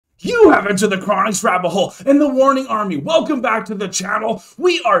You have entered the Chronic's rabbit hole and the Warning Army. Welcome back to the channel.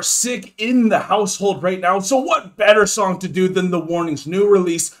 We are sick in the household right now, so what better song to do than the Warning's new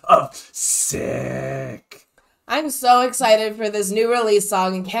release of Sick? I'm so excited for this new release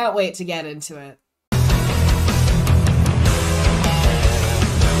song and can't wait to get into it.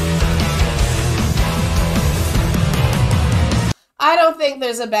 I don't think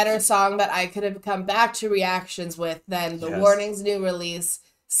there's a better song that I could have come back to reactions with than the Warning's new release,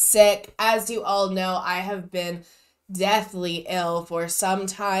 Sick. As you all know, I have been deathly ill for some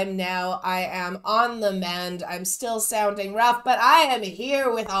time now. I am on the mend. I'm still sounding rough, but I am here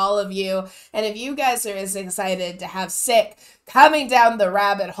with all of you. And if you guys are as excited to have Sick coming down the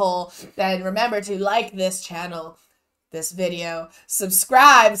rabbit hole, then remember to like this channel, this video,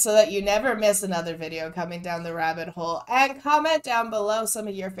 subscribe so that you never miss another video coming down the rabbit hole, and comment down below some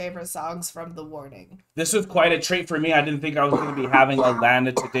of your favorite songs from The Warning. This was quite a treat for me. I didn't think I was going to be having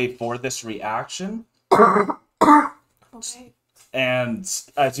Alanna today for this reaction. Okay. And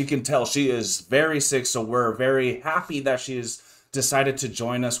as you can tell, she is very sick, so we're very happy that she has decided to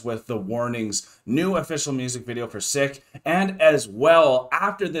join us with The Warning's new official music video for Sick. And as well,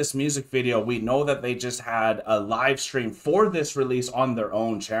 after this music video, we know that they just had a live stream for this release on their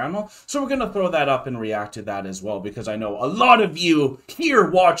own channel. So we're going to throw that up and react to that as well, because I know a lot of you here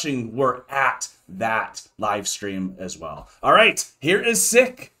watching were at that live stream as well. All right, here is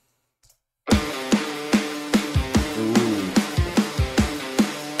Sick. Ooh.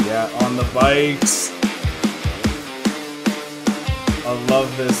 Yeah, on the bikes. I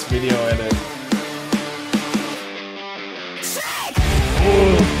love this video edit.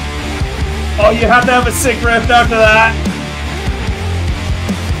 Ooh. Oh, you have to have a sick riff after that.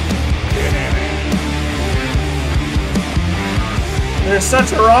 They're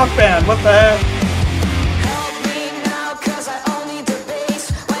such a rock band. What the heck?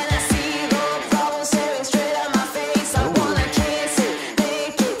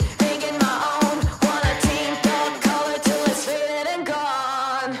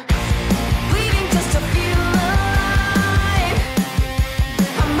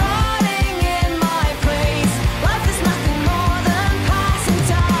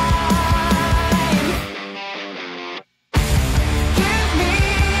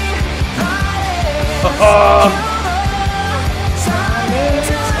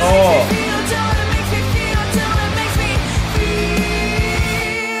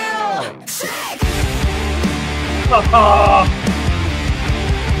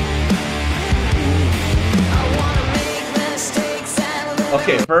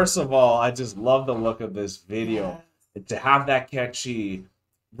 Okay, first of all, I just love the look of this video. To have that catchy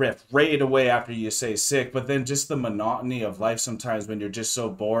riff right away after you say Sick, but then just the monotony of life sometimes when you're just so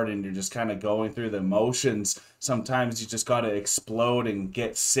bored and you're just kind of going through the motions. Sometimes you just got to explode and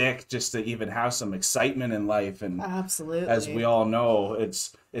get sick just to even have some excitement in life. And absolutely, as we all know,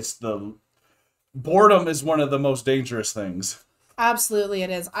 it's the boredom is one of the most dangerous things. Absolutely, it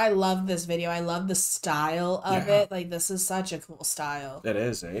is. I love this video. I love the style of it. Like, this is such a cool style. It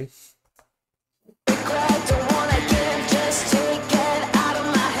is, eh?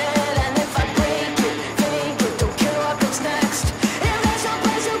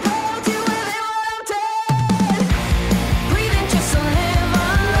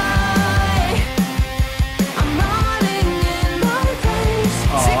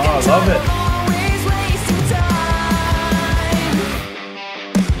 Oh, I love it.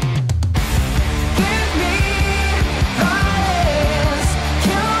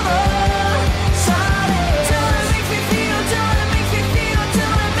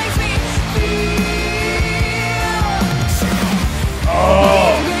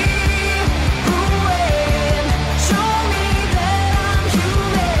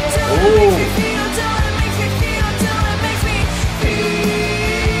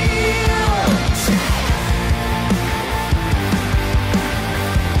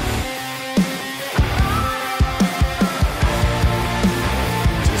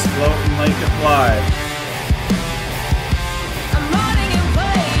 Floating like a fly. I'm running in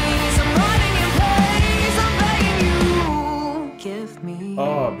place, I'm running in place, I'm begging you. Give me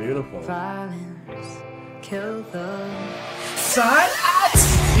beautiful. violence, kill the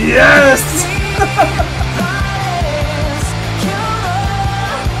silence. Yes!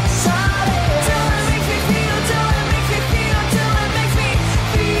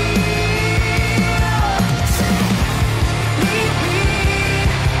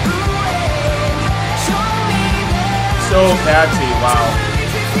 So catchy, wow.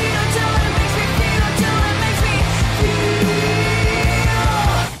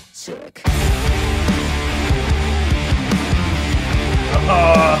 Sick.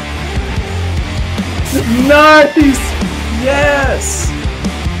 Nice! Yes!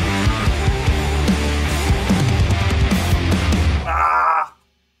 Ah!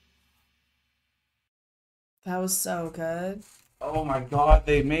 That was so good. Oh my god,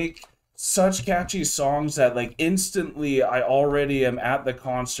 they make such catchy songs that like instantly I already am at the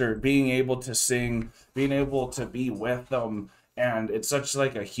concert, being able to sing, being able to be with them. And it's such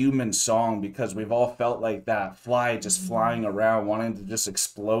like a human song because we've all felt like that fly just flying around wanting to just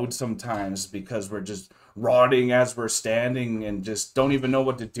explode sometimes because we're just rotting as we're standing and just don't even know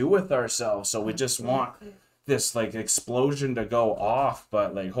what to do with ourselves. So we just want this like explosion to go off,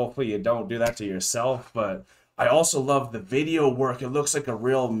 but like hopefully you don't do that to yourself. But I also love the video work. It looks like a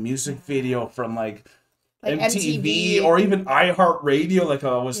real music video from like MTV or even iHeartRadio. Like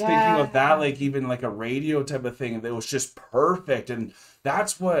I was thinking of that, like even like a radio type of thing. It was just perfect. And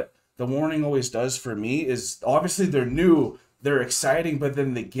that's what The Warning always does for me is obviously they're new, they're exciting, but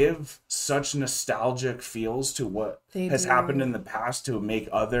then they give such nostalgic feels to what has happened in the past to make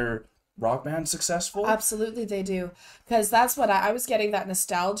other rock bands successful. Absolutely they do. Because that's what I was getting, that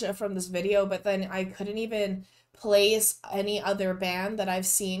nostalgia from this video, but then I couldn't even place any other band that I've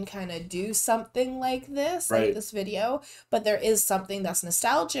seen kind of do something like this, like this video, but there is something that's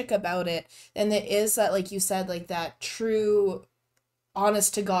nostalgic about it, and it is that, like you said, like that true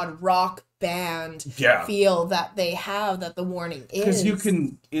honest to God rock band feel that they have, that The Warning is. Because you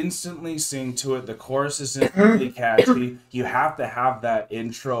can instantly sing to it. The chorus is instantly catchy. You have to have that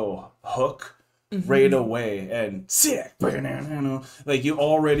intro hook right away and sick. Like you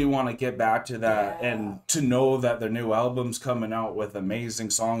already want to get back to that and to know that their new album's coming out with amazing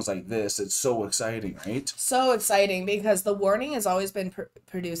songs like this. It's so exciting, right? So exciting because The Warning has always been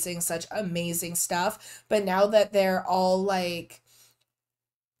producing such amazing stuff, but now that they're all like,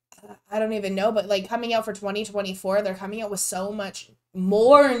 I don't even know, but like coming out for 2024, they're coming out with so much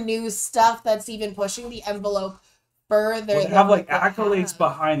more new stuff that's even pushing the envelope further. Well, they have like accolades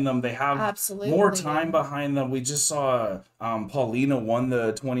behind them. They have absolutely more time behind them. We just saw Paulina won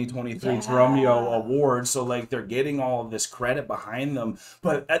the 2023 Drumeo Award, so like they're getting all of this credit behind them.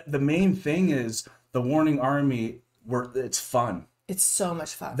 But the main thing is The Warning Army. It's fun. It's so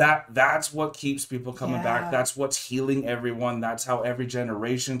much fun. That's what keeps people coming back. That's what's healing everyone. That's how every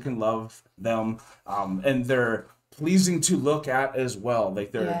generation can love them. And they're pleasing to look at as well.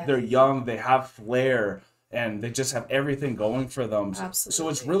 Like they're young, they have flair, and they just have everything going for them. Absolutely. So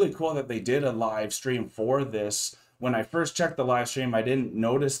it's really cool that they did a live stream for this. When I first checked the live stream, I didn't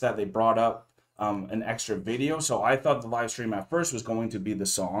notice that they brought up an extra video. So I thought the live stream at first was going to be the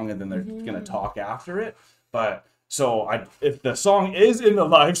song and then they're going to talk after it. But so if the song is in the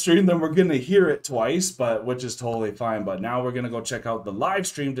live stream, then we're going to hear it twice, which is totally fine. But now we're going to go check out the live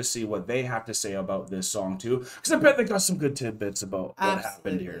stream to see what they have to say about this song too. Because I bet they got some good tidbits about what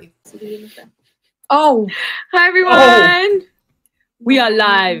happened here. Oh, hi everyone. Oh. We are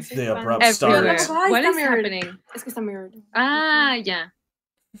live. The abrupt start. What is happening? Ah, yeah.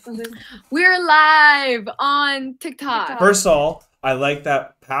 We're live on TikTok. First of all, I like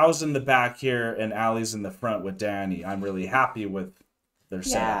that Pow's in the back here and Allie's in the front with Danny. I'm really happy with their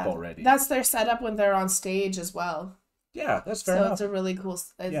setup already. That's their setup when they're on stage as well. Yeah, that's fair enough. So it's a really cool...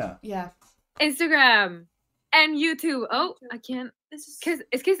 Yeah. Instagram and YouTube. Oh, I can't... Because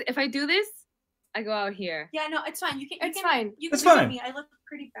if I do this, I go out here. Yeah, no, it's fine. It's fine. You can visit me. I look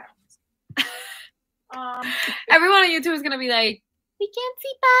pretty bad. Everyone on YouTube is gonna be like, we can't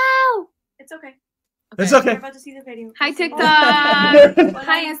see Pow. It's okay. It's okay. You're about to see the video. Hi TikTok.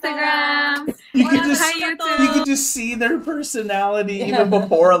 Hi Instagram. You can just see their personality even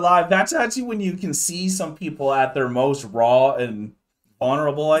before live. That's actually when you can see some people at their most raw and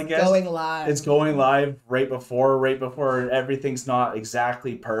vulnerable, I guess. Going live. It's going live right before everything's not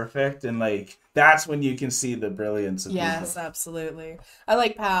exactly perfect, and like that's when you can see the brilliance of people. Yes, absolutely. I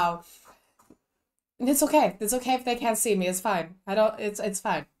like Pow. And it's okay. It's okay if they can't see me. It's fine. It's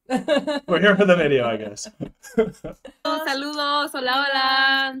fine. We're here for the video, I guess. Saludos, hola,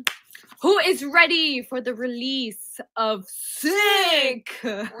 hola. Who is ready for the release of Sick?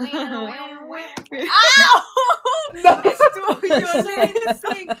 Ow! No. Yo leí de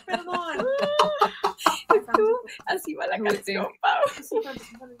Sick, perdón. Así va la canción, Pau.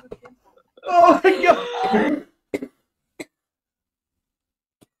 Oh my god.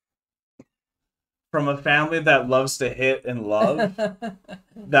 From a family that loves to hit and love,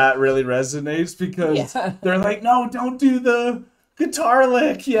 that really resonates because they're like, no, don't do the guitar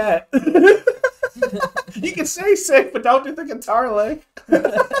lick yet. You can say sick, but don't do the guitar lick.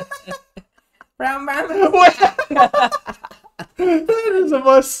 That is a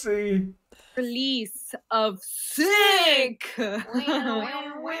must see. Release of Sick. Ow!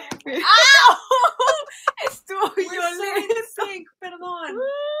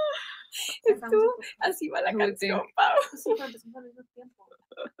 Who would think? Siempre empezamos al mismo tiempo.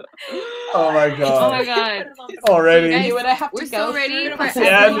 Oh my Oh god. my god. Perdón. Already. Guys, You would have We're to so go ready through for this.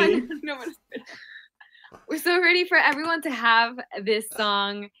 Yeah, everyone. No, but- We're so ready for everyone to have this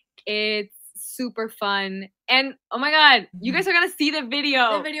song. It's super fun. And oh my god, you guys are gonna see the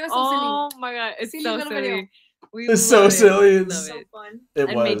video. The video is so silly. Oh my god, it's Silly so little silly. video. We It's so love it. silly. We It's- love So it. fun. It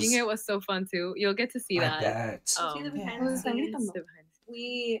And was. making it was so fun too. You'll get to see I that. bet. See the Yeah. behind the Nos están scenes. gritando.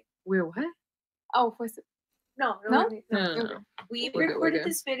 We We're what? Oh, pues. no. No, no, no. We We're good, we're recorded good.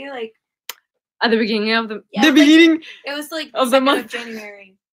 this video like At the beginning of the Yeah, the like- beginning. it was like Of the 2nd month. of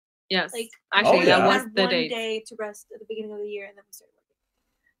January. Yes. Like Actually, Oh, that yeah. we was had the one date. day to rest at the beginning of the year, and then we started working.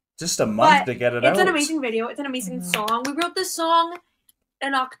 Just a month But to get it out. It's an amazing video. It's an amazing Mhm. song. We wrote this song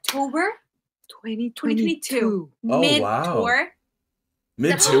in October 2022. Oh, Mid wow. tour.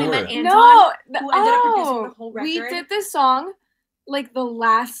 Mid That's when we tour. met Anton, No, who ended up producing the whole we record. did this song like the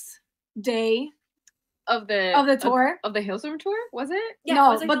last day Of the of the tour. of the Hailstorm tour, was it? Yeah, No,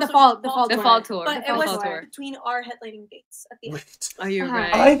 it was like but the sort fall- of the fall The tour. fall tour. But the it fall was tour. between our headlining dates at the end. Wait. Oh, you're Uh-huh.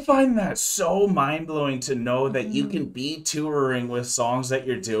 right. I find that so mind blowing to know that you Mhm. can be touring with songs that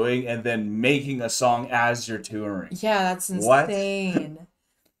you're doing and then making a song as you're touring. Yeah, that's What? insane.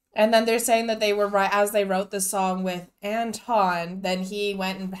 And then they're saying that they were as they wrote the song with Anton, then he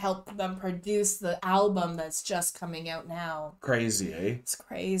went and helped them produce the album that's just coming out now. Crazy, eh? It's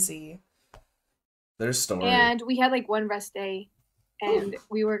crazy. Their story. And we had like one rest day, and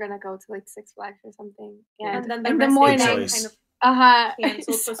we were gonna go to like Six Flags or something. And then in the the rest morning, Good day choice. kind of so,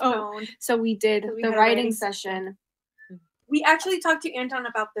 canceled, postponed. so we did So we the had a writing writing session. We actually talked to Anton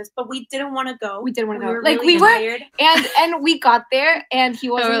about this, but we didn't want to go. We didn't want to go. were Like really we were, tired. and we got there, and he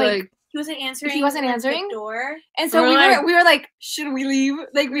So wasn't we're like, He wasn't answering. He wasn't like, answering? the door. and so we're we like- were like, should we leave?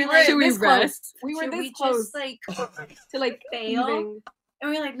 Like we were Should we this close. rest? We were Should this we close just like to like fail? leaving. And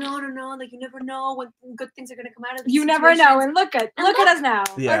we were like, no, like you never know when good things are gonna come out of these You never know, situations. and look at look, us now.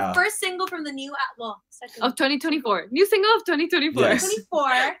 Yeah. Our first single from the new second Of 2024. New single of 2024. Yes.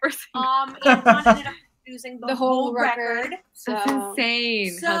 24. First single. Anton ended up producing the, The whole record. So That's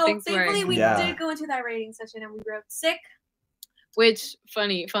insane how So things thankfully work. we Yeah. did go into that writing session and we wrote Sick. Which,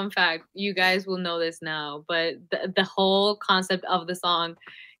 fun fact, you guys will know this now, but the whole concept of the song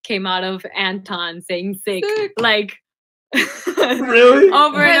came out of Anton saying sick. Like, Really?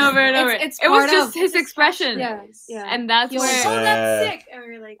 over and Because over and over. it's It was part just of his expression. yeah, yeah. And that's He was where Oh, that's Sick. sick. And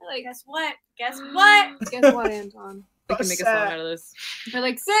we were like, guess what? Guess what? Guess what, Anton? we can make a song out of this. We're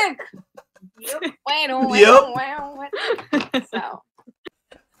like sick. Yep. Wait, oh, Yep. So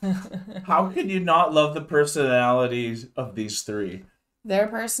How can you not love the personalities of these three? Their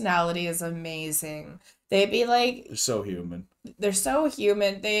personality is amazing. They'd be like, They're so human. they're so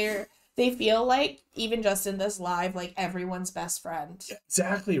human. They feel like, even just in this live, like everyone's best friend.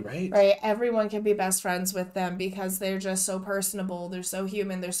 Exactly, right? Right? Everyone can be best friends with them because they're just so personable. They're so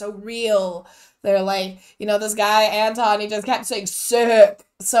human. They're so real. They're like, this guy, Anton, he just kept saying sick.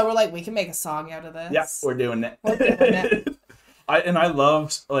 So we're like, we can make a song out of this. Yeah, we're doing it. We're doing it. I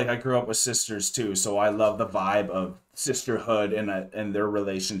love, like, I grew up with sisters too, so I love the vibe of sisterhood and their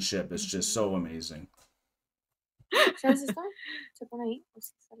relationship is just so amazing. ¿sabes esto? Se pone ahí. O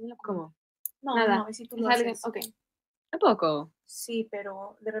si alguien lo pone. ¿Cómo? No, Nada. no, si tú Si lo alguien- haces. Okay. ¿A poco? Sí,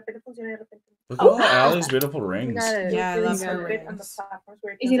 pero de repente funciona y de repente no. Look at all Allie's beautiful You rings. got it. Yeah, I Really love good her bit on the rings. platforms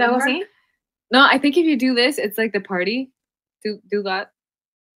where it ¿Y si lo doesn't hago work. así? No, I think if you do this, it's like the party. Do that.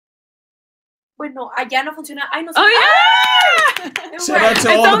 Bueno, allá no funciona. Ay, no sé. Oh, yeah! It Shout out worked. to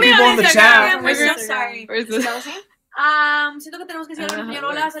all the told me people on in the Instagram. chat. We're so Instagram. sorry. Where's ¿Si lo the... hago así? Siento que tenemos que decir algo en Ajá,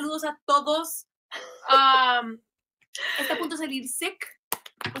 español. Hola, pues. saludos a todos. Está a punto de salir Sick.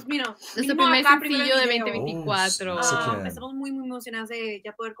 Pues mira, Nuestro mínimo primer acá primero sencillo de el video. 2024. Oh, Sick. Estamos muy emocionadas de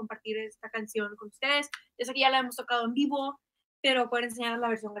ya poder compartir esta canción con ustedes. Yo sé que ya la hemos tocado en vivo, pero poder enseñar la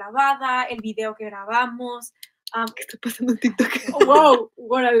versión grabada, el video que grabamos. ¿Qué está pasando en TikTok? Oh, wow,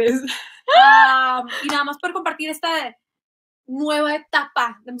 órales. Y nada más poder compartir esta nueva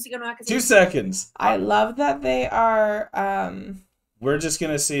etapa de música nueva que 2 seconds. I love that they are, We're just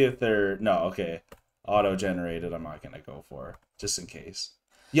gonna see if they're okay. Auto-generated. I'm not gonna go for just in case.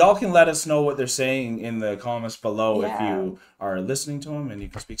 Y'all can let us know what they're saying in the comments below if Yeah. you are listening to them and you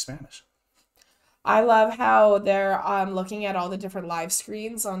can speak Spanish. I love how they're looking at all the different live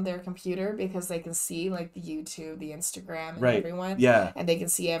screens on their computer because they can see like the YouTube, the Instagram, and Right. everyone. Yeah, And they can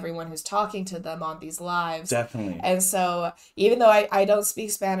see everyone who's talking to them on these lives. definitely. And so, even though I don't speak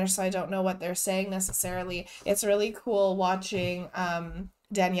Spanish, so I don't know what they're saying necessarily, it's really cool watching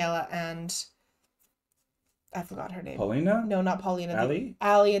Daniela and I forgot her name. Paulina? No, not Paulina. Ali?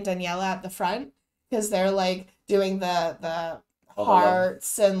 Ali and Daniela at the front because they're like doing the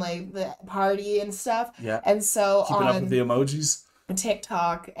hearts and like the party and stuff. Yeah. And so Keeping up with on the emojis.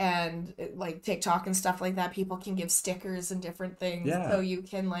 TikTok and like TikTok and stuff like that, people can give stickers and different things. Yeah. So you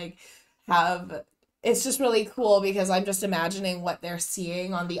can like have, it's just really cool because I'm just imagining what they're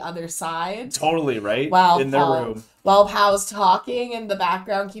seeing on the other side. Totally, right? While in their room. While Pow's talking in the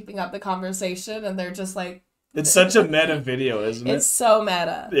background, keeping up the conversation, and they're just like... It's such a meta video, isn't it? It's so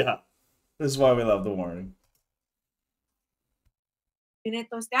meta. Yeah. This is why we love the warning. Viene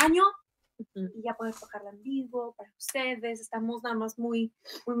todo este año y ya poder tocarla en vivo para ustedes. Estamos nada más muy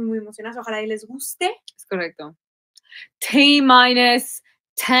emocionados. Ojalá y les guste. Es correcto. T-minus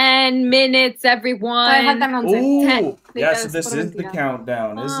 10 minutes, everyone. Ooh, yeah, so this is the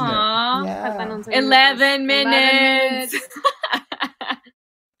countdown, isn't it? Yeah. 11 minutes.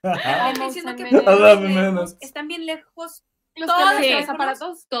 11 minutes. Están bien lejos. Los Todos tres los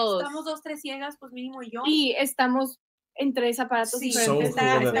aparatos. Todos. Estamos 2, 3 ciegas, pues mínimo yo. Y estamos en 3 aparatos Sí, So diferentes. cool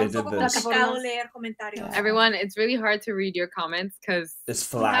that está they un did poco this. complicado leer comentarios. Yeah. Everyone, it's really hard to read your comments because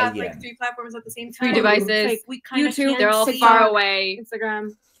It's We have flying. like 3 platforms at the same 3 time. devices. Like, we kind of YouTube, can't they're all see. far away. Instagram.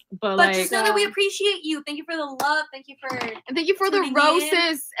 But But like, just know that we appreciate you. Thank you for the love. Thank you for. and thank you for the tuning in.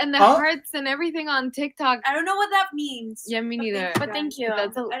 roses and the Huh? hearts and everything on TikTok. I don't know what that means. Yeah, me but thank neither. you But guys. thank you.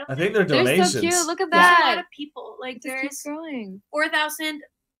 That's a, I don't I think think they're they're donations. so cute. Look at there's a lot that. of people. Like Just keep there's going.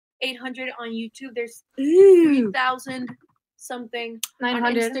 4,800 on YouTube. There's Ooh, 3,000 something on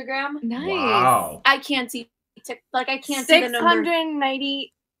 900. Instagram. nice. Wow. I can't see. I can't see the number.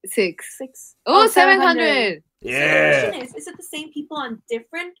 696. 6. Oh, 700. So the Yeah. question is it the same people on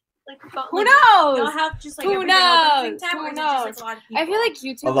different like? Who like, knows? Y'all have just like Who everything else at the same knows? time, Who or is it knows? just like a lot of people? I feel like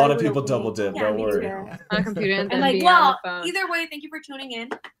YouTube. A lot like, of people would double only- dip, Yeah, don't me worry. too. On a computer and then like, being Well, on the phone. either way, thank you for tuning in.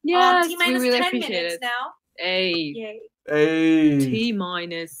 Yes, T we minus really 10 appreciate minutes it. now. Hey, Yay. Hey. T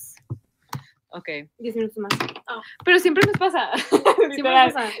minus. Okay. 10 minutos más. Pero siempre nos pasa. Siempre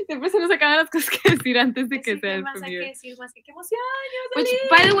Literal. pasa. Siempre se nos acaban las cosas que decir antes de que Así se que más hay que premiere. decir, más que qué emoción, ya va a Which, salir.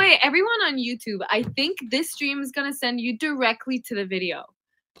 by the way, everyone on YouTube, I think this stream is gonna send you directly to the video.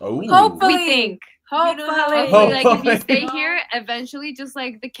 Oh. Hopefully. We think. You know how Hopefully, like if you stay Hopefully. here, eventually, just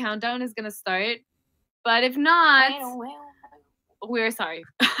like the countdown is gonna start. But if not, we're sorry.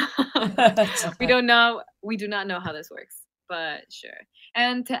 We don't know. We do not know how this works, but sure.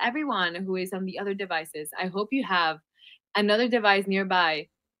 And to everyone who is on the other devices, I hope you have another device nearby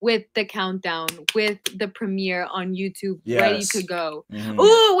with the countdown, with the premiere on YouTube ready Yes. to go. Mhm.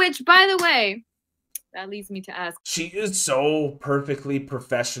 Ooh, which by the way, that leads me to ask. She is so perfectly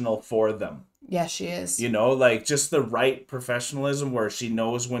professional for them. Yeah, she is. You know, like just the right professionalism where she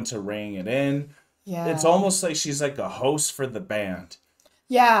knows when to ring it in. Yeah. It's almost like she's like a host for the band.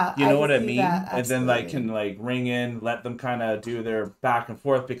 Yeah. You know what I see mean? that, And then like absolutely. can like ring in, let them kind of do their back and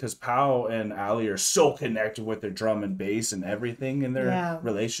forth because Pao and Ali are so connected with their drum and bass and everything in their Yeah.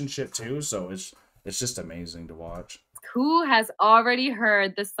 relationship too. So it's just amazing to watch. Who has already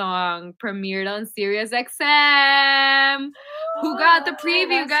heard the song premiered on Sirius XM? Who got the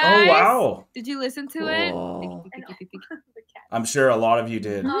preview, guys? Oh wow! Did you listen to it? Cool. The cat. I'm sure a lot of you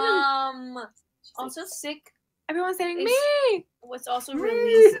did. Also sick Everyone's saying Is- me. was also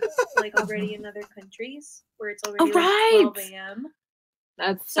released like already in other countries where it's already like right. 12 a.m.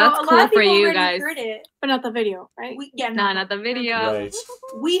 That's So a cool lot of for people you already guys. heard it. But not the video, right? Nah, not the video. Right.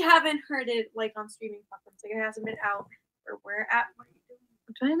 We haven't heard it like on streaming platforms. Like it hasn't been out where we're at. What are you doing?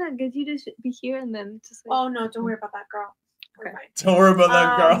 I'm trying to get you to be here and then just like, Oh no, don't worry about that, girl. We're Okay. fine. Don't worry about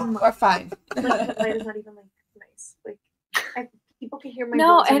that, girl. We're fine. Like, the light is not even like nice. Like people can hear my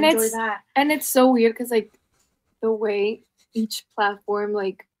No, voice and and enjoy it's- that. And it's so weird because like the way each platform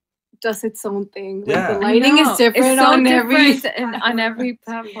like does its own thing. Like, Yeah. the lighting I know. is different It's so on every. different and on every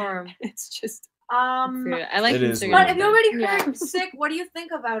platform. It's just It's weird. I like It is Instagram. But if you already Yeah. heard sick, what do you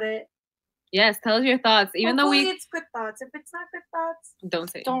think about it? Yes, tell us your thoughts. Even though Hopefully we it's good thoughts. If it's not good thoughts, don't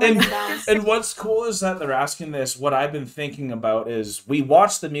say. don't And- write it down. And what's cool is that they're asking this. What I've been thinking about is we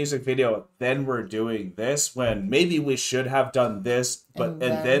watched the music video, then we're doing this when maybe we should have done this, but And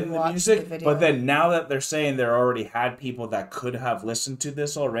and then then the watch music. the video. But then now that they're saying there already had people that could have listened to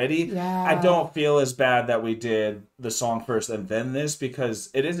this already, Yeah. I don't feel as bad that we did the song first and then this because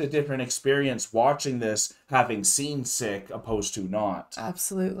it is a different experience watching this having seen Sick opposed to not,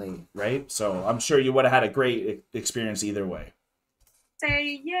 Absolutely. right? So I'm sure you would have had a great experience either way.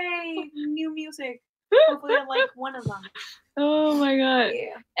 say yay, new music. Hopefully I like one of them. Oh my god.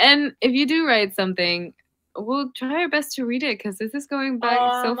 Yeah. And if you do write something, we'll try our best to read it because this is going back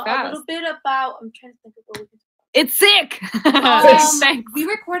so A fast. little bit about. I'm trying to think of what we can. It's sick. Thanks. We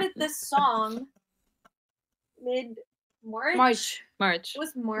recorded this song mid-March. March. March. It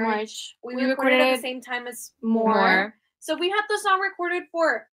was March. March. We We recorded at recorded the same time as more. So we had the song recorded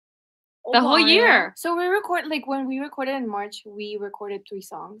for a The whole while. year. So we record like when we recorded in March, we recorded 3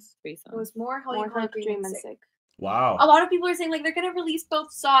 songs. 3 It songs. was more How More You Call like Dream and Sick. Sick. Wow. A lot of people are saying like they're gonna release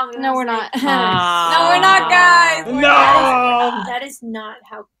both songs. and I No, was we're not. like, Ah. No, we're not, guys. We're No. not. That is not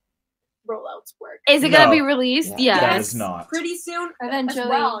how rollouts work. Is it gonna No. be released? Yeah. That Yes. is not. Pretty soon, Eventually. as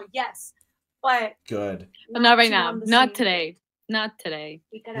well. Yes, but Good. But not right too now. on the Not same today. Not today.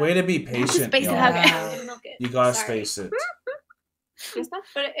 We gotta Way to be patient, space it y'all. out. Yeah. milk it. You gotta Sorry. space it.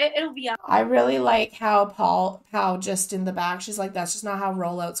 But it'll be out. I really like how just in the back, she's like, that's just not how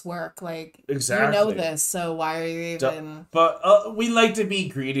rollouts work. Like, Exactly. you know this, so why are you Duh. even... But we like to be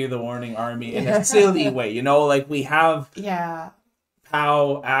greedy of the Warning Army in a silly way, you know? Like, we have Yeah.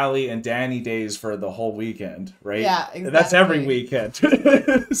 Pow, Allie, and Danny days for the whole weekend, right? Yeah, That's every exactly.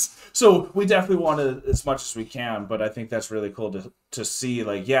 weekend. So we definitely want to as much as we can, but I think that's really cool to see,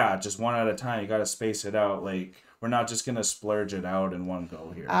 like, yeah, just one at a time. You got to space it out. Like, we're not just going to splurge it out in one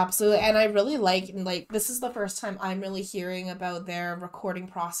go here. Absolutely. And I really like, this is the first time I'm really hearing about their recording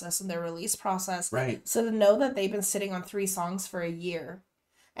process and their release process. Right. So to know that they've been sitting on 3 songs for a year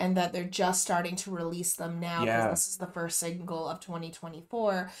and that they're just starting to release them now, because Yeah. this is the first single of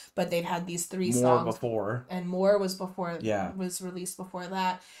 2024, but they've had these 3 More songs before. and more was before, Yeah. was released before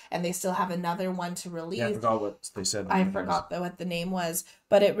that, and they still have another one to release. Yeah, I forgot what they said. I forgot what the name was,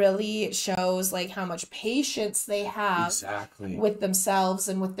 but it really shows like how much patience they have Exactly. with themselves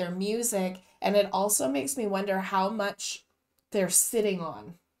and with their music, and it also makes me wonder how much they're sitting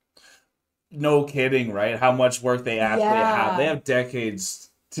on. No kidding, right? How much work they actually Yeah. have. They have decades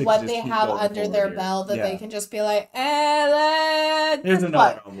to What just they keep have going under forward their here. belt that they Yeah. can just be like, let's Here's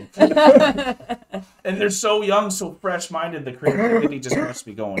another album. And they're so young, so fresh-minded. The creativity just must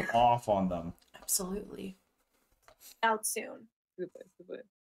be going off on them. Absolutely. Out soon. Súper, súper.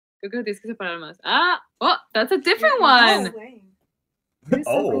 Creo que lo tienes que separar más. Ah! Oh, that's a different No one. way. This is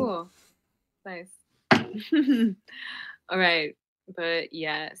so Oh. cool. Nice. All right. But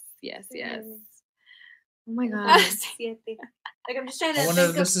yes. Oh my god. Siete. Like I'm just trying to I wonder think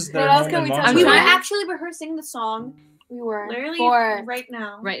if this of. is their What else home can in we talk Montreal. We were trying- actually rehearsing the song We were literally for right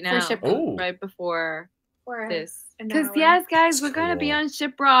now. Right now. ship- Oh. Right before For this. an Because hour. yes, guys, That's we're gonna be cool. on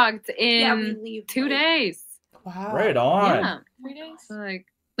Shiprocked Yeah, we in leave 2 late. days. Wow. Right on. Yeah. 3 days. So like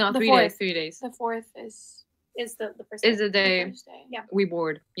no, The 3 fourth. days. 3 days. The 4th is Is the first Is day. the day the first day. Yeah. we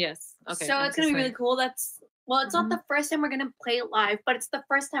board. Yes. Okay. So I'm it's gonna just be really like- cool. It's not the first time we're gonna play it live, but it's the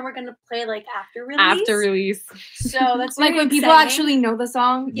first time we're gonna play like after release. after release. So that's Like very when people exciting. actually know the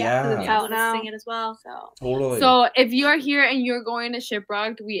song. Yeah. 'cause it's Yeah, out let's now. sing it as well. So Totally. So if you are here and you're going to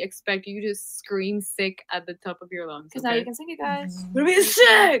Shiprocked, we expect you to scream sick at the top of your lungs. because now you can sing it, guys. We'll be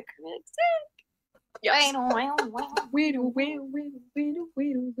sick. Yes. You're like,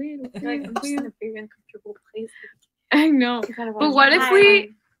 I'm just in a very uncomfortable place. I know. You kind of But are. what if Hi.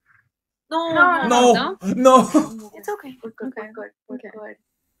 we? No, no. No. It's okay. We're good. Okay. We're good. We're Okay.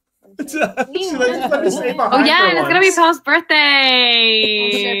 good. Should I just let me stay Oh behind yeah, for and it's gonna be once? Pal's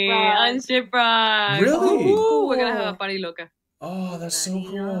birthday Shiprocked. on Shiprocked. Really? Ooh, we're gonna have a party loca. Oh, that's so Party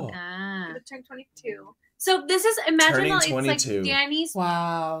cool. loca. We turned 22. So this is imagine Turning how it's 22. like Danny's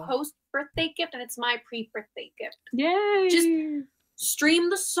Wow. post birthday gift and it's my pre-birthday gift. Yay! Just stream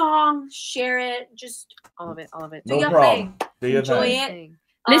the song, share it, just all of it, all of it. do No your problem. thing. Do your Enjoy thing. it.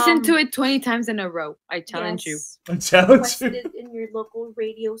 Listen to it 20 times in a row. I challenge you. Yes. I'm telling Request you. it in your local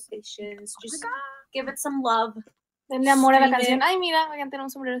radio stations. Oh Just give it some love. Denle amor a la Stream it. canción. Ay, mira, voy a tener un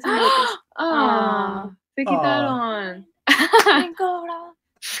sombrero sin bigotes. Ah, te quitaron. Bien cobrado.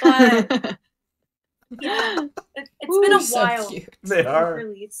 But yeah, it's been a So while cute. They since are.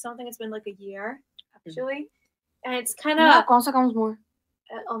 released. I don't think it's been like a year actually, and it's kind Mira, of ¿cuándo sacamos more?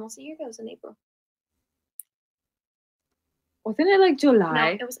 almost a year ago. It was in April. Wasn't it like No,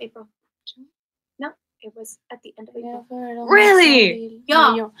 July? it was April. No, it was at the end of April. Really?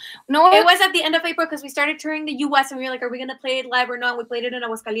 Yeah. No, It was at the end of April because we started touring the U.S. and we were like, "Are we gonna play it live or not?" We played it in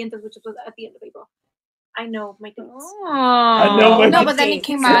Aguascalientes, which was at the end of April. I know my dates. Oh. know my no, but then it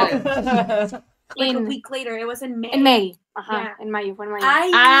came out Like a in- week later, it was in May. en May. Ajá, Yeah. en mayo, fue en mayo. Ay,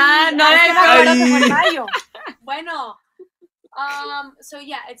 No, ay, no, Ahora Ay. que fue en mayo. Bueno. So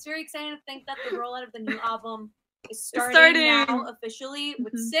yeah, it's very exciting to think that the rollout of the new album is starting now starting. officially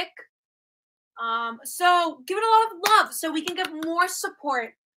with Mhm. Sick. So give it a lot of love so we can get more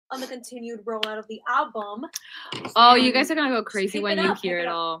support on the continued rollout of the album. Oh, you guys are gonna go crazy Hype when it you up, hear hype it it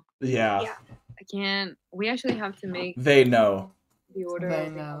up. all. Yeah. Yeah. I can't. We actually have to make They know. the order. They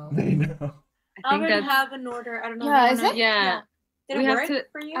of the know. album. They know. I I think already that's. have an order. I don't know. Yeah, if you is wanna- it? Yeah. Did We it have work to-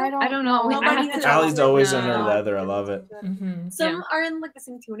 for you? I don't know. know. I have to has Allie's always No. in her leather. I love it. Mhm. Some are in like the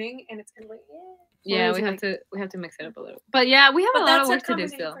same tuning, and it's kind of like, Yeah, Or is we it have to mix it up a little. But yeah, we have But a lot that's of a work to do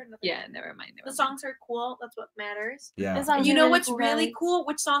conversation still. for another Yeah, never mind. The songs are cool. That's what matters. Yeah. That sounds And you know really what's cool, really guys. cool?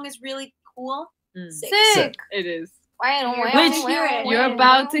 Which song is really cool? Mm. Sick. Sick. It is. Which hear it. You're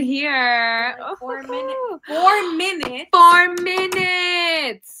about to hear. Like 4 Oh, minutes. 4 minutes. 4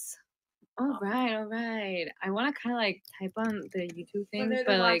 minutes. All right. I want to kind of like type on the YouTube thing, When they're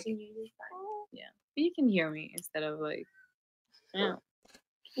but like, watching you, it's fine. yeah, but you can hear me instead of like, yeah.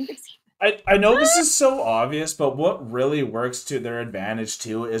 I know this is so obvious, but what really works to their advantage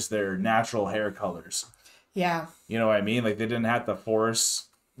too is their natural hair colors. Yeah. You know what I mean? Like they didn't have to force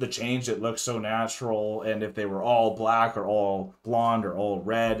the change. It looks so natural, and if they were all black or all blonde or all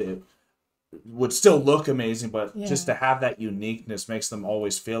red, it would still look amazing. But just to have that uniqueness makes them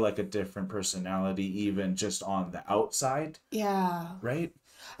always feel like a different personality, even just on the outside. Yeah. Right?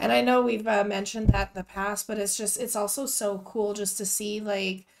 And I know we've mentioned that in the past, but it's also so cool just to see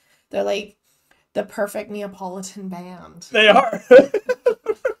like they're like the perfect Neapolitan band. They are.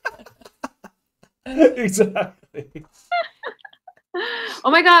 Exactly. Oh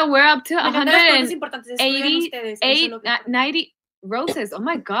my God, we're up to Me encantan las preguntas 180, importantes. Escriban ustedes. Eso es lo que- 90 roses. Oh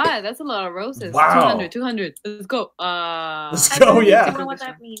my God, that's a lot of roses. Wow. 200. Let's go. Let's I go, don't yeah. know what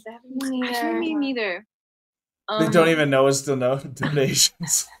that means. I haven't Me Actually, me neither. They don't even know it's still no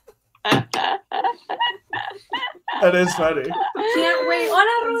donations. That is funny. Can't wait.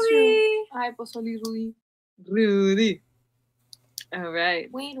 Hola, Rudy. Ay, pues Oli Rudy. Rudy. All right.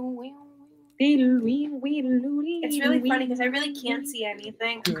 It's really funny because I really can't see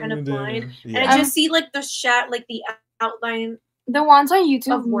anything. I'm kind of blind. And Yeah. I just see like the like the outline. The ones on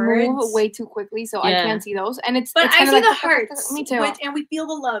YouTube Of words. move way too quickly, so I Yeah. can't see those. And it's But it's I kinda see like, the hearts. Me too. And we feel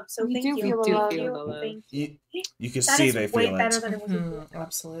the love. So We thank do you. feel the do love. feel the love. Thank You, you can That see is they way feel better it. than it was before.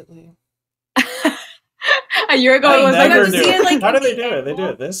 Absolutely. A year ago, I it was like never to do see it. it, like, How do in they the do it? They do angle.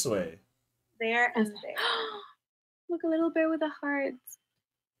 it this way. There and there. Look, a little bear with a heart.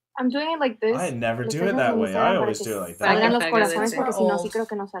 I'm doing it like this. I never Lo do estoy it haciendo that en way. Instagram I para always que do it like salgan that. los Pégale, corazones pégale. porque si no, sí We're creo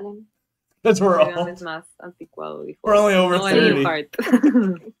que no salen. That's where Instagram all. es más anticuado. Dijo. We're only over No, I need 30. heart.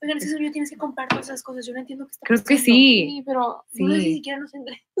 Oigan, es que yo tienes que comprar todas esas cosas. Yo no entiendo qué está Creo que pasando. sí. Sí, pero No sé si Sí. siquiera nos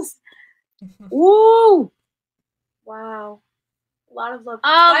entendemos. Wow. A lot of love.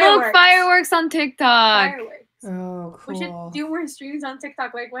 Oh, look, fireworks on TikTok. Fireworks. Oh, We should cool. do more streams on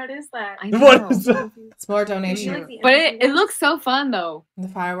TikTok. Like, what is that? I What know. is that? It's more You donation. like the But empathy it one? looks so fun though. The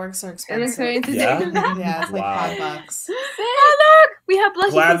fireworks are It looks expensive. very Yeah? entertaining. Yeah, it's like Wow. $5. Oh look, we have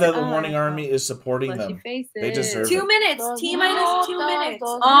blushy Glad faces. that the Warning Army is supporting Blushy them. faces. They deserve 2 it. minutes. T minus 2 minutes.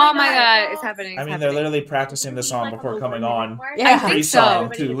 Oh my God, it's happening. I It's mean, they're happening. literally practicing the song before coming on. Yeah. I think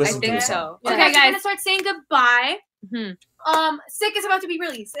Pre-song so. to I listen to think the so. song. Okay, Okay, guys, we're gonna guys. start saying goodbye. Mhm. Sick is about to be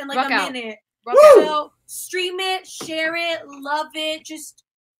released in like Rock a out. minute. Rock out. So stream it, share it, love it, just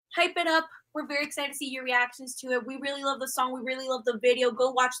hype it up. We're very excited to see your reactions to it. We really love the song. We really love the video.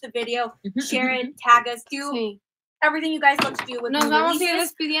 Go watch the video, share it, tag us, do Sí. everything you guys love to do with Nos new vamos a ir releases.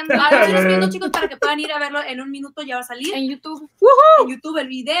 despidiendo Vamos a ir despidiendo, chicos, para que puedan ir a verlo en un minuto. Ya va a salir en YouTube. en YouTube el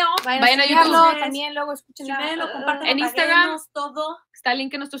video. Vayan a seguirlo, YouTube. también, luego escuchen Síganlo, compártanlo, En Instagram. taguenos, todo. Está el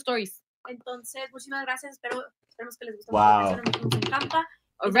link en nuestros stories. Entonces, muchísimas gracias. Esperemos que les guste Wow. mucho. Nos encanta.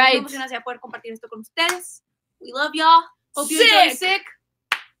 All Estamos muy right. emocionadas de poder compartir esto con ustedes. We love y'all. Hope you Sick. enjoy Sick.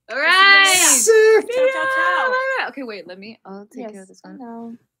 All right. Sick! Ciao, ciao, ciao. Okay, wait. I'll take care of this one.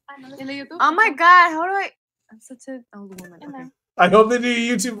 No. En el YouTube. Oh my God, how do I? I'm such an old woman. En Okay. la- I hope they do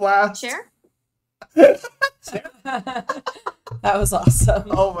YouTube last. Share. That was awesome.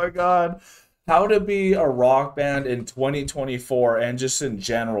 Oh my God. How to be a rock band in 2024 and just in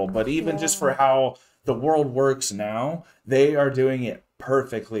general, but even just for how the world works now, they are doing it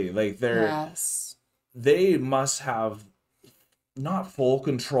perfectly. Like Yes. they must have not full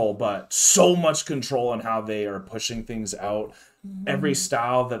control, but so much control on how they are pushing things out, every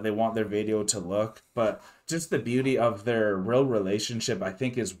style that they want their video to look. But just the beauty of their real relationship, I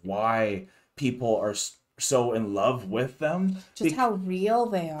think, is why people are so in love with them. Just how real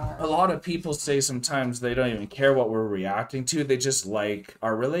they are. A lot of people say sometimes they don't even care what we're reacting to. They just like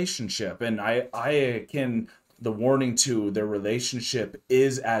our relationship. And I akin the warning to their relationship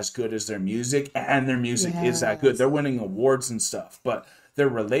is as good as their music, and their music is that good. Yes. They're winning awards and stuff, but their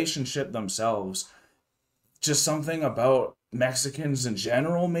relationship themselves, just something about Mexicans in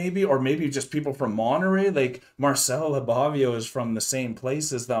general, maybe, or maybe just people from Monterey, like Marcel Abavio is from the same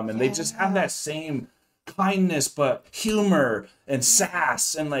place as them, and they just have that same kindness, but humor and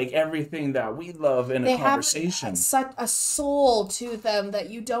sass and like everything that we love in They a conversation. have such a soul to them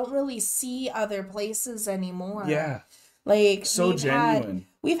that you don't really see other places anymore. Yeah, Like so we've had genuine.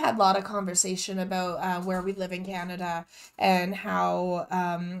 we've had a lot of conversation about where we live in Canada and how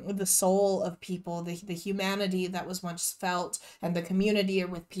the soul of people, the humanity that was once felt, and the community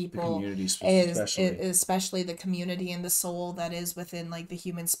with people is especially the community and the soul that is within like the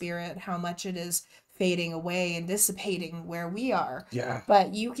human spirit, how much it is fading away and dissipating where we are. Yeah.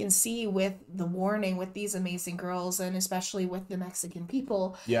 But you can see with the warning, with these amazing girls, and especially with the Mexican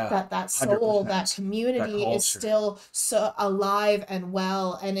people, that soul, 100%. That community is still so alive and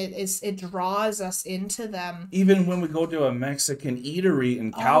well, and it draws us into them. Even when we go to a Mexican eatery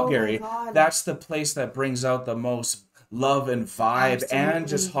in Calgary, that's the place that brings out the most love and vibe and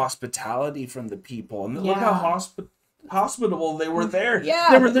just hospitality from the people. And look how hospitable they were there.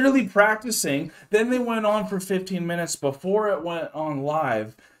 They were literally practicing. Then they went on for 15 minutes before it went on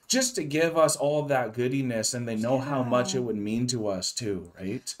live, just to give us all that goodiness, and they know how much it would mean to us too,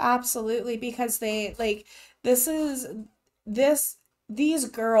 right? Absolutely, because they like these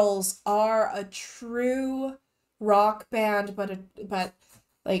girls are a true rock band, but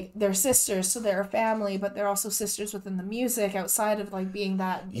like they're sisters, so they're a family, but they're also sisters within the music outside of like being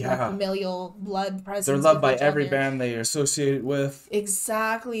that familial blood presence. They're loved by every band they associate with.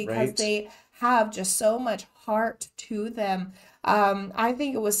 Exactly, because they have just so much heart to them. I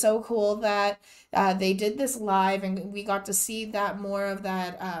think it was so cool that they did this live, and we got to see that more of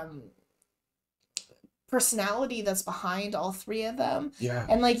that personality that's behind all three of them. Yeah.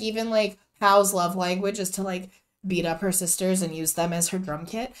 And like even like Hal's love language is to like beat up her sisters and use them as her drum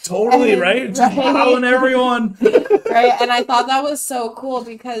kit. Totally, right? Wowing everyone. Right. And I thought that was so cool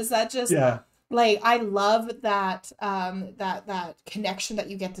because that just like I love that that connection that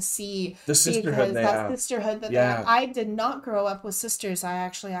you get to see. The sisterhood they have. Sisterhood that they have. I did not grow up with sisters. I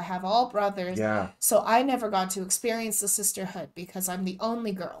have all brothers. Yeah. So I never got to experience the sisterhood because I'm the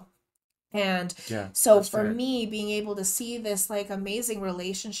only girl. And so for me, being able to see this like amazing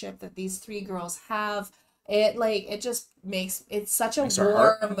relationship that these three girls have, it just makes such a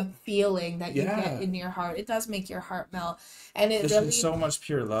warm feeling that you get in your heart. It does make your heart melt, and there's so much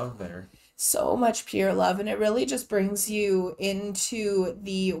pure love there. So much pure love, and it really just brings you into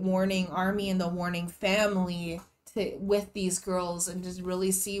the Warning Army and the Warning family with these girls, and just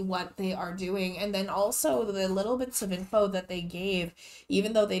really see what they are doing. And then also the little bits of info that they gave,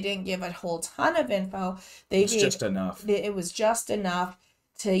 even though they didn't give a whole ton of info, it was just enough. It was just enough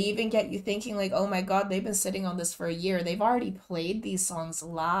to even get you thinking like, oh my God, they've been sitting on this for a year. They've already played these songs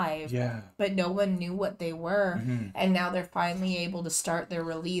live, but no one knew what they were. And now they're finally able to start their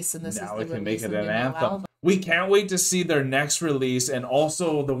release, and now we can make it an anthem. We can't wait to see their next release, and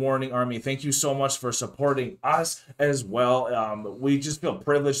also the Warning Army. Thank you so much for supporting us as well. We just feel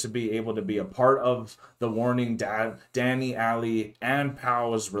privileged to be able to be a part of the Warning, Danny, Ali, and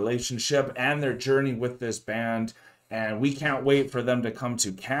Pau's relationship and their journey with this band. And we can't wait for them to come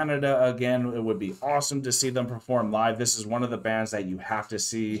to Canada again. It would be awesome to see them perform live. This is one of the bands that you have to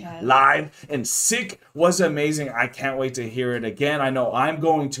see live. And Sick was amazing. I can't wait to hear it again. I know I'm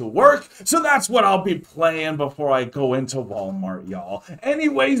going to work, so that's what I'll be playing before I go into Walmart, y'all.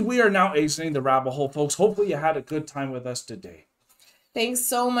 Anyways, we are now exiting the rabbit hole, folks. Hopefully you had a good time with us today. Thanks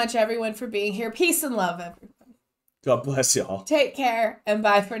so much, everyone, for being here. Peace and love, everyone. God bless y'all. Take care, and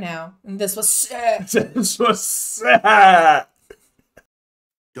bye for now. And this was sick. This was sick.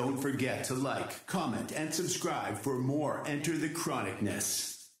 Don't forget to like, comment, and subscribe for more Enter the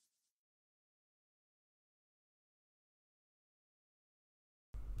Chronicness.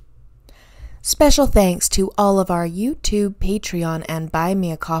 Special thanks to all of our YouTube, Patreon, and Buy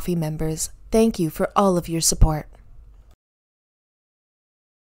Me a Coffee members. Thank you for all of your support.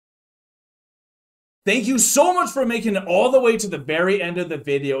 Thank you so much for making it all the way to the very end of the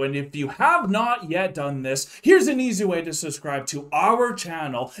video. And if you have not yet done this, here's an easy way to subscribe to our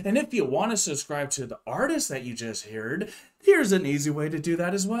channel. And if you want to subscribe to the artist that you just heard, here's an easy way to do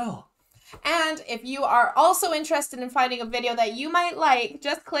that as well. And if you are also interested in finding a video that you might like,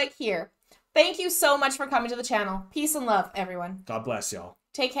 just click here. Thank you so much for coming to the channel. Peace and love, everyone. God bless y'all.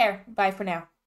 Take care. Bye for now.